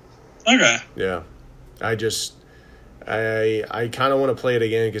 Okay. Yeah, I kind of want to play it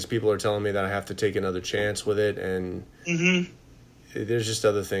again because people are telling me that I have to take another chance with it, and there's just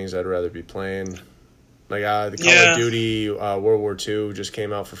other things I'd rather be playing. Like the Call of Duty World War II just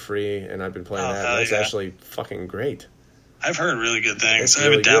came out for free, and I've been playing that. And that's actually fucking great. I've heard really good things. I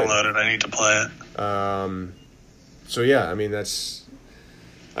haven't downloaded. I need to play it. So yeah, I mean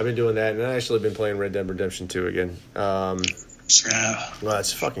I've been doing that, and I've actually been playing Red Dead Redemption 2 again. Well,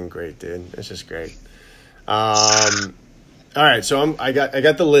 it's fucking great, dude. It's just great. All right, so I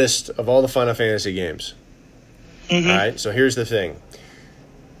got the list of all the Final Fantasy games. Mm-hmm. All right, so here's the thing.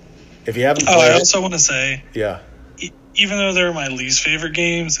 If you haven't played I also want to say, even though they're my least favorite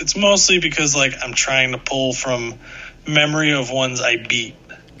games, it's mostly because I'm trying to pull from memory of ones I beat.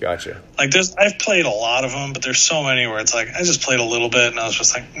 Gotcha. I've played a lot of them, but there's so many where it's I just played a little bit, and I was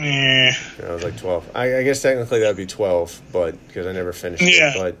just like, meh. Yeah, I was like 12. I guess technically that would be 12, but because I never finished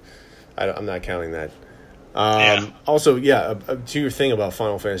it, but I'm not counting that. Also, to your thing about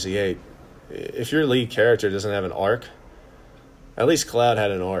Final Fantasy VIII, if your lead character doesn't have an arc, at least Cloud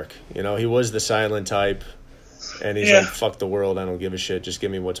had an arc. You know, he was the silent type, and he's like, fuck the world, I don't give a shit, just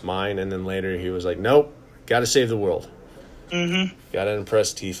give me what's mine. And then later he was like, nope, gotta save the world. Mm-hmm. Gotta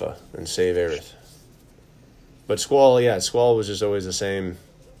impress Tifa and save Aerith. But Squall was just always the same.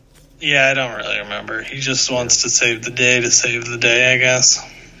 Yeah, I don't really remember. He just wants to save the day, I guess.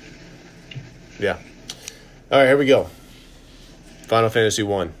 Yeah. All right, here we go. Final Fantasy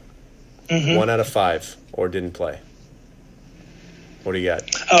 1. Mm-hmm. 1 out of 5, or didn't play. What do you got?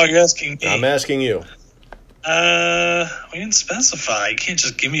 Oh, you're asking me. I'm asking you. We didn't specify. You can't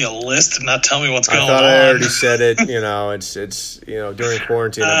just give me a list and not tell me what's going on. I thought I already said it. You know, it's during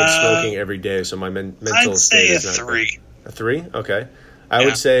quarantine I've been smoking every day, so my mental state is not. I'd say a 3. Okay. I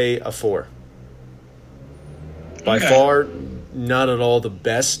would say a 4. By far, not at all the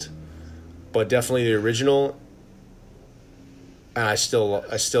best, but definitely the original. And I still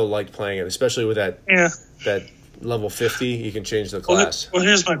like playing it, especially with that level 50. You can change the class. Well,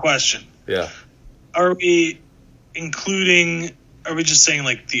 here's my question. Yeah. Are we just saying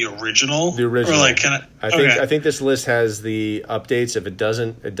like the original? The original. Or like I think this list has the updates. If it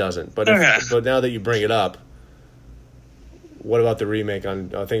doesn't, it doesn't. But but now that you bring it up, what about the remake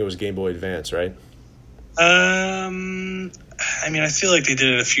on, I think it was Game Boy Advance, right? I mean, I feel like they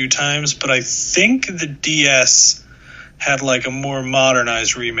did it a few times, but I think the DS had like a more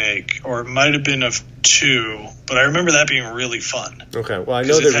modernized remake, or it might have been of 2, but I remember that being really fun. Okay, well, I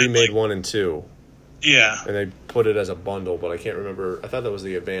know they remade 1 and 2. Yeah. And they put it as a bundle, but I can't remember. I thought that was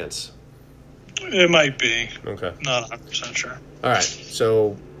the Advance. It might be. Okay. Not 100% sure. All right,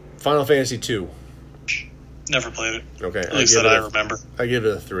 so Final Fantasy 2. Never played it. Okay. At least that I remember. I give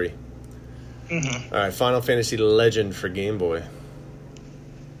it a 3. Mm-hmm. All right, Final Fantasy Legend for Game Boy.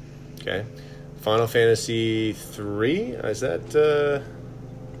 Okay. Final Fantasy 3? Is that...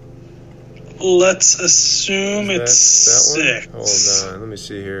 Let's assume it's 6. Hold on, let me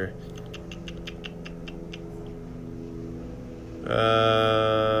see here.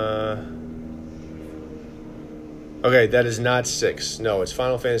 Okay, that is not 6. No, it's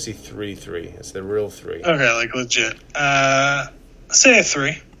Final Fantasy 3. It's the real 3. Okay, like legit. Say a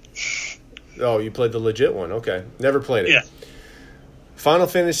 3. Oh, you played the legit one. Okay. Never played it. Yeah. Final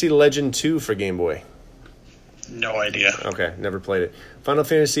Fantasy Legend 2 for Game Boy. No idea. Okay, never played it. Final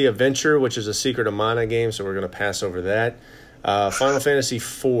Fantasy Adventure, which is a Secret of Mana game, so we're going to pass over that. Final Fantasy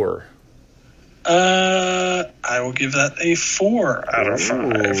 4. I will give that a 4 out of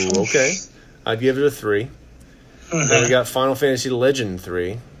 5. Okay. I'd give it a 3. Mm-hmm. Then we got Final Fantasy Legend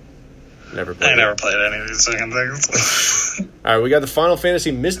 3. Never played it. I never played any of these second things. All right, we got the Final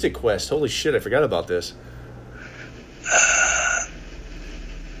Fantasy Mystic Quest. Holy shit, I forgot about this.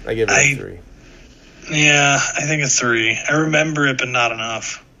 I give it a 3. Yeah, I think a 3. I remember it, but not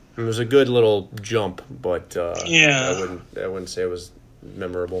enough. It was a good little jump, but yeah, I wouldn't say it was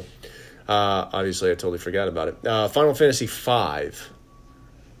memorable. Obviously, I totally forgot about it. Final Fantasy 5.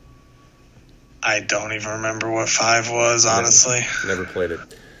 I don't even remember what 5 was, honestly. Never played it.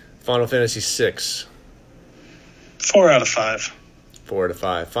 Final Fantasy 6. 4 out of 5. 4 out of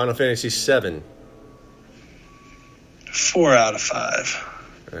 5. Final Fantasy 7. 4 out of 5.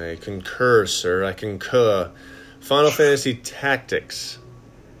 I concur, sir. I concur. Final Fantasy Tactics.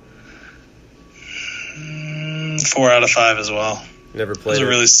 4 out of 5 as well. Never played it.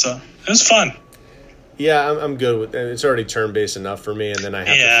 It was fun. Yeah, I'm good with it. It's already turn-based enough for me, and then I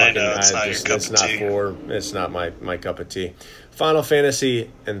have to it's not my cup of tea. Final Fantasy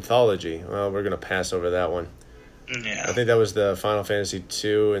Anthology. Well, we're going to pass over that one. Yeah. I think that was the Final Fantasy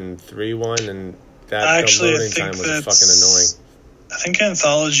 2 and 3 one, and that loading time was fucking annoying. I think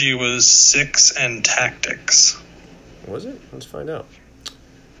Anthology was 6 and Tactics. Was it? Let's find out.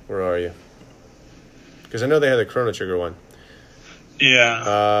 Where are you? Because I know they had the Chrono Trigger one.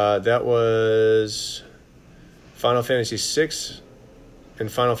 Yeah. That was Final Fantasy 6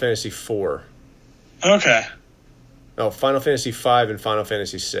 and Final Fantasy 4. Okay. Oh, Final Fantasy 5 and Final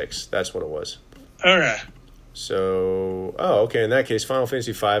Fantasy 6. That's what it was. Okay. So, okay. In that case, Final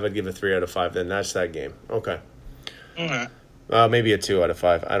Fantasy 5, I'd give a 3 out of 5. Then that's that game. Okay. Okay. Maybe a 2 out of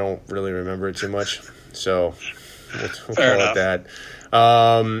 5. I don't really remember it too much, so we'll Fair call enough. it that.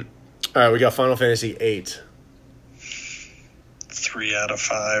 All right, we got Final Fantasy 8. 3 out of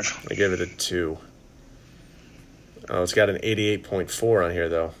 5. I give it a 2. Oh, it's got an 88.4 on here,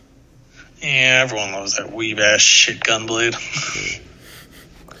 though. Yeah, everyone loves that weeb-ass shit Gunblade.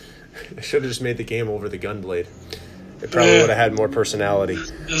 I should have just made the game over the Gunblade. It probably would have had more personality.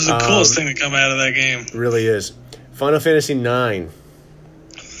 It was the coolest thing to come out of that game. Really is. Final Fantasy 9.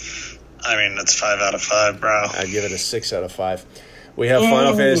 I mean, that's 5 out of 5, bro. I'd give it a 6 out of 5. We have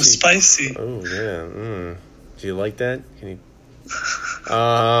Final Fantasy. Spicy. Oh yeah. Do you like that? Can you?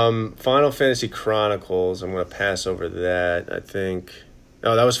 Final Fantasy Chronicles. I'm going to pass over that. I think.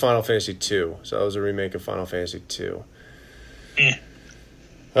 No, that was Final Fantasy 2. So that was a remake of Final Fantasy 2. Yeah.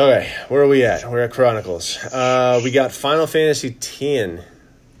 Okay, where are we at? We're at Chronicles. We got Final Fantasy X.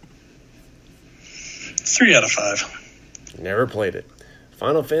 3 out of 5. Never played it.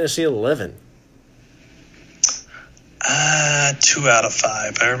 Final Fantasy 11. 2 out of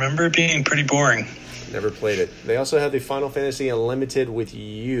 5. I remember it being pretty boring. Never played it. They also have the Final Fantasy Unlimited with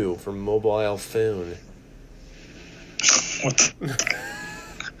You for mobile phone. What the?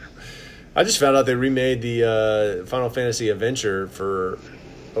 I just found out they remade the Final Fantasy Adventure for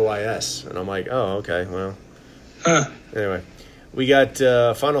OIS, and I'm like, oh, okay, well. Huh. Anyway, we got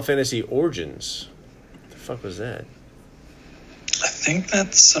Final Fantasy Origins. What the fuck was that? I think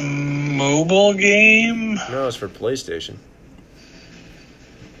that's a mobile game. No, it's for PlayStation.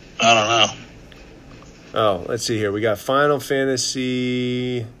 I don't know. Oh, let's see here. We got Final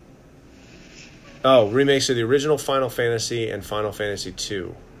Fantasy... Oh, remakes of the original Final Fantasy and Final Fantasy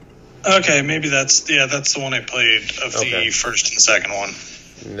 2. Okay, maybe that's the one I played of the first and second one.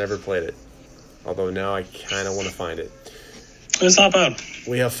 Never played it. Although now I kind of want to find it. It's not bad.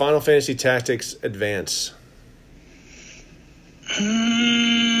 We have Final Fantasy Tactics Advance. I'd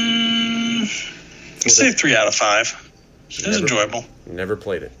say 3 out of 5. It was enjoyable. Never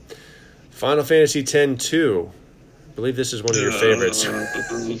played it. Final Fantasy X-2. I believe this is one of your favorites. 2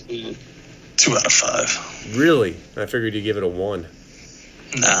 out of 5. Really? I figured you'd give it a 1.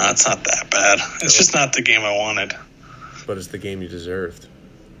 Nah, it's not that bad. It's just not the game I wanted. But it's the game you deserved.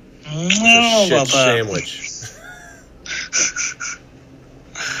 I don't know about that. Sandwich.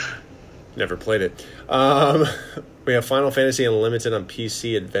 Never played it. We have Final Fantasy Unlimited on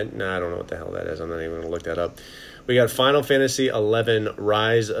PC. I don't know what the hell that is. I'm not even going to look that up. We got Final Fantasy 11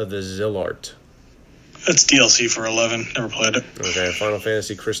 Rise of the Zilart. That's DLC for 11. Never played it. Okay, Final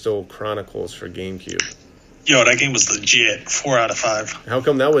Fantasy Crystal Chronicles for GameCube. Yo, that game was legit. 4 out of 5. How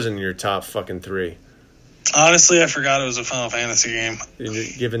come that wasn't in your top fucking 3? Honestly, I forgot it was a Final Fantasy game. You're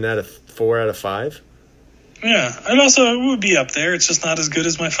giving that a 4 out of 5? Yeah, and also it would be up there. It's just not as good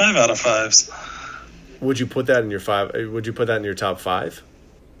as my 5 out of 5s. Would you put that in your 5? Would you put that in your top 5?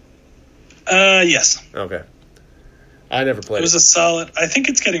 Yes. Okay. I never played it. It was a solid... I think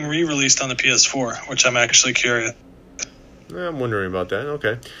it's getting re-released on the PS4, which I'm actually curious. I'm wondering about that.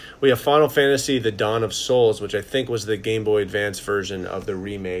 Okay. We have Final Fantasy The Dawn of Souls, which I think was the Game Boy Advance version of the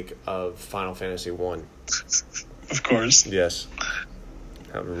remake of Final Fantasy 1. Of course. Yes.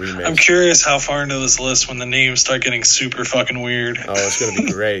 Have a remake. I'm curious how far into this list when the names start getting super fucking weird. Oh, it's going to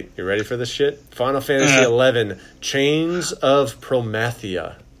be great. You ready for this shit? Final Fantasy 11, Chains of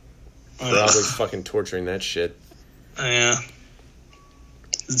Promathia. Probably fucking torturing that shit. Yeah.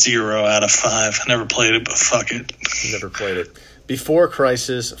 0 out of 5. I never played it, but fuck it. Never played it. Before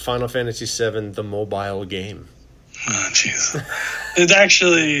Crisis, Final Fantasy VII, the mobile game. Oh, jeez. It's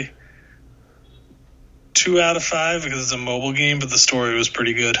actually 2 out of 5 because it's a mobile game, but the story was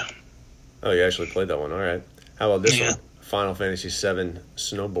pretty good. Oh, you actually played that one. All right. How about this one? Final Fantasy VII,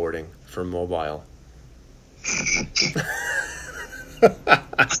 Snowboarding for mobile.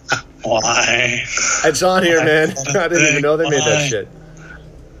 Why? It's on here, man. I didn't even know they made that shit.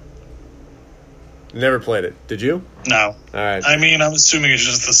 Never played it. Did you? No. All right. I mean, I'm assuming it's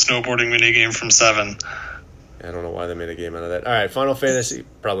just the snowboarding minigame from 7. I don't know why they made a game out of that. All right, Final Fantasy,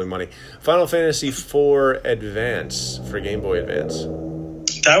 probably money. Final Fantasy IV Advance for Game Boy Advance.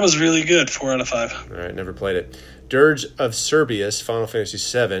 That was really good. 4 out of 5. All right, never played it. Dirge of Cerberus, Final Fantasy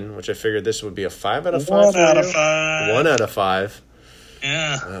VII, which I figured this would be a 5 out of 5. 1 out of 5. 1 out of 5.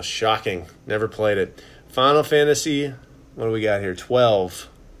 Yeah. Oh, shocking. Never played it. Final Fantasy, what do we got here? 12.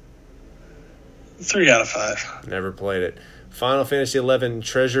 3 out of 5. Never played it. Final Fantasy 11,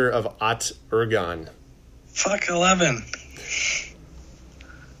 Treasure of At Urgan. Fuck 11.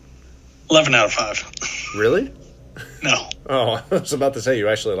 11 out of 5. Really? No. Oh, I was about to say you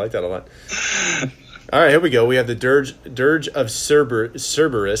actually like that a lot. All right, here we go. We have the Dirge of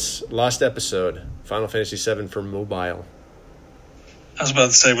Cerberus, Lost Episode, Final Fantasy VII for mobile. I was about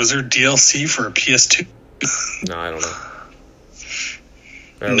to say, was there DLC for a PS2? No, I don't know.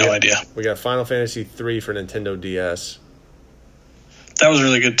 Right, no idea. We got Final Fantasy 3 for Nintendo DS. That was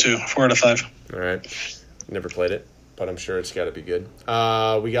really good too. 4 out of 5. All right. Never played it, but I'm sure it's got to be good.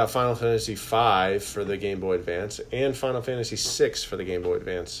 We got Final Fantasy 5 for the Game Boy Advance and Final Fantasy 6 for the Game Boy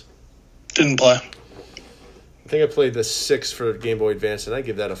Advance. Didn't play. I think I played the 6 for Game Boy Advance, and I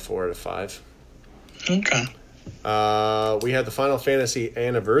give that a 4 out of 5. Okay. We had the Final Fantasy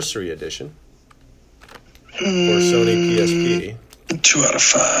Anniversary Edition for Sony PSP. 2 out of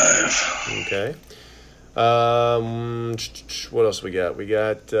 5. Okay. What else we got? We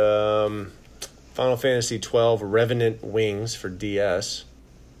got Final Fantasy 12 Revenant Wings for DS.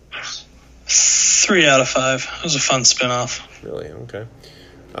 3 out of 5. It was a fun spinoff. Really? Okay.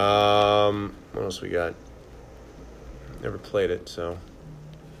 What else we got? Never played it, so.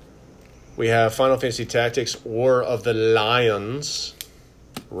 We have Final Fantasy Tactics War of the Lions.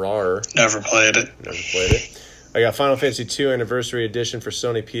 RAR. Never played it. I got Final Fantasy 2 Anniversary Edition for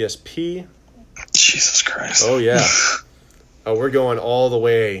Sony PSP. Jesus Christ. Oh, yeah. Oh, we're going all the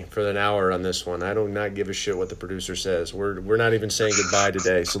way for an hour on this one. I do not give a shit what the producer says. We're not even saying goodbye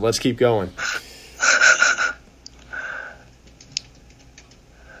today, so let's keep going.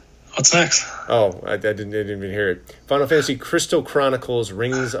 What's next? Oh, I didn't even hear it. Final Fantasy Crystal Chronicles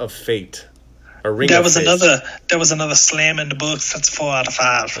Rings of Fate. That was another slam in the books. That's 4 out of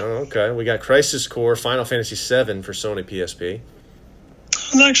 5. Oh, okay. We got Crisis Core Final Fantasy 7 for Sony PSP.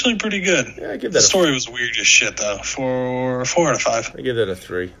 It was actually pretty good. Yeah, I give that. The story was weird as shit though. 4 out of 5. I give that a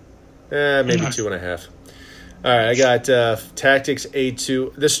 3. Maybe 2.5. All right, I got Tactics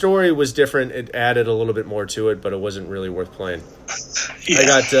A2. The story was different. It added a little bit more to it, but it wasn't really worth playing. Yeah. I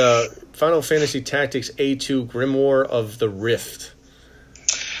got Final Fantasy Tactics A2 Grimoire of the Rift.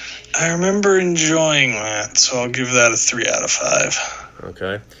 I remember enjoying that, so I'll give that a 3 out of 5.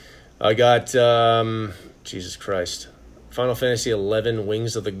 Okay. I got, Jesus Christ, Final Fantasy 11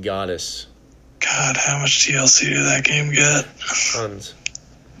 Wings of the Goddess. God, how much DLC did that game get? Tons.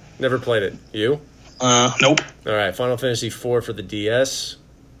 Never played it. You? Nope. All right, Final Fantasy 4 for the DS.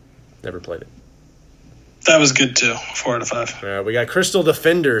 Never played it. That was good, too. 4 out of 5. All right, we got Crystal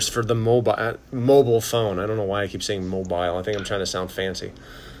Defenders for the mobile phone. I don't know why I keep saying mobile. I think I'm trying to sound fancy.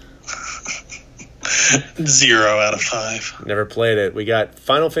 0 out of 5. Never played it. We got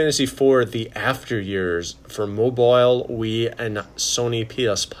Final Fantasy IV The After Years for mobile, Wii, and Sony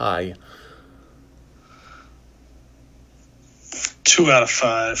PSP. 2 out of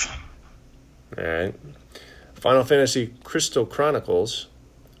 5. All right. Final Fantasy Crystal Chronicles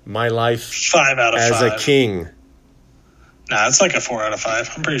My Life 5 out of 5. As a King. Nah, it's like a 4 out of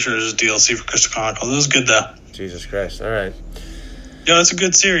 5. I'm pretty sure there's a DLC for Crystal Chronicles. It was good, though. Jesus Christ. All right. Yo, that's a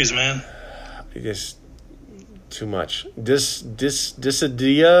good series, man. Just too much.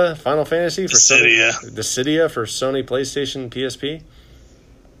 Dissidia Final Fantasy for Dissidia for Sony PlayStation PSP.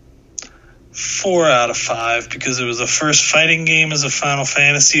 4 out of 5 because it was the first fighting game as a Final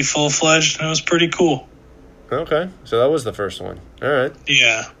Fantasy full-fledged, and it was pretty cool. Okay, so that was the first one. All right.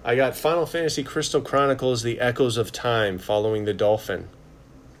 Yeah. I got Final Fantasy Crystal Chronicles The Echoes of Time Following the Dolphin.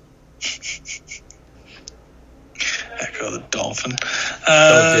 Echo the Dolphin.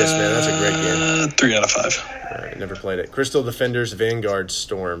 Don't diss, man. That's a great game. 3 out of 5. All right, never played it. Crystal Defenders Vanguard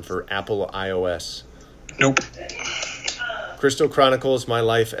Storm for Apple iOS. Nope. Crystal Chronicles My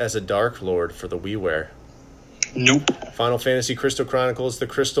Life as a Dark Lord for the WiiWare. Nope. Final Fantasy Crystal Chronicles The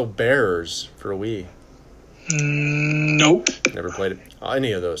Crystal Bearers for a Wii. Nope. Never played it.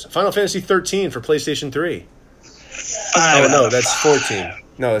 Any of those. Final Fantasy 13 for PlayStation 3. 5 no, that's 14.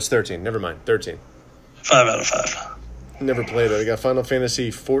 No, that's 13. Never mind. 13. 5 out of 5. Never played it. I got Final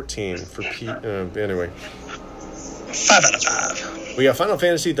Fantasy 14 for anyway. 5 out of 5. We got Final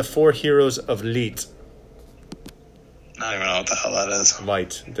Fantasy The Four Heroes of Light. I don't even know what the hell that is.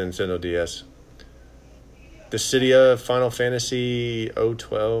 Light, Nintendo DS. Dissidia, Final Fantasy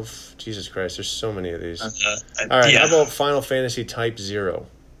 012. Jesus Christ, there's so many of these. All right, How about Final Fantasy Type 0?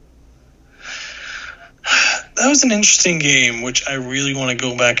 That was an interesting game, which I really want to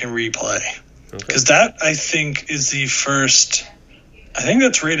go back and replay. Because that, I think, is the first... I think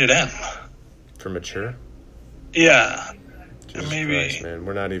that's rated M. For mature? Yeah. Jesus Christ, man.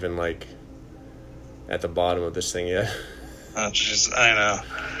 We're not even, at the bottom of this thing yet. Oh, jeez. I know.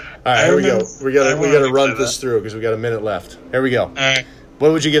 All right, here we go. We got to run this through because we got a minute left. Here we go. All right.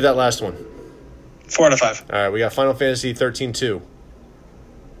 What would you give that last one? 4 out of 5. All right, we got Final Fantasy 13-2.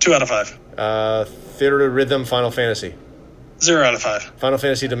 2 out of 5. Theater Rhythm Final Fantasy. 0 out of 5. Final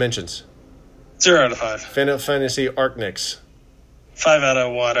Fantasy Dimensions. 0 out of 5. Final Fantasy Arcnix. 5 out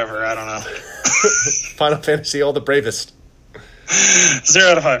of whatever. I don't know. Final Fantasy All the Bravest. 0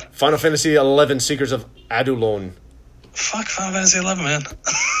 out of 5. Final Fantasy 11 Seekers of Adulon. Fuck Final Fantasy 11, man.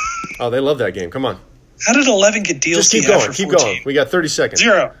 Oh, they love that game. Come on. How did 11 get DLC? Just keep going. Keep going. We got 30 seconds.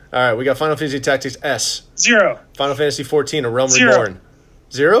 0. All right, we got Final Fantasy Tactics S. 0. Final Fantasy 14, A Realm Reborn.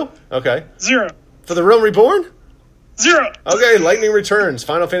 0? Okay. 0. For the Realm Reborn? 0. Okay, Lightning Returns.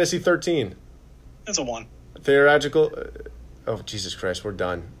 Final Fantasy 13. That's a 1. Theological. Oh, Jesus Christ, we're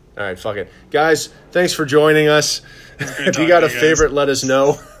done. All right, fuck it. Guys, thanks for joining us. If you got a favorite, let us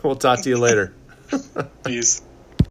know. We'll talk to you later. Peace.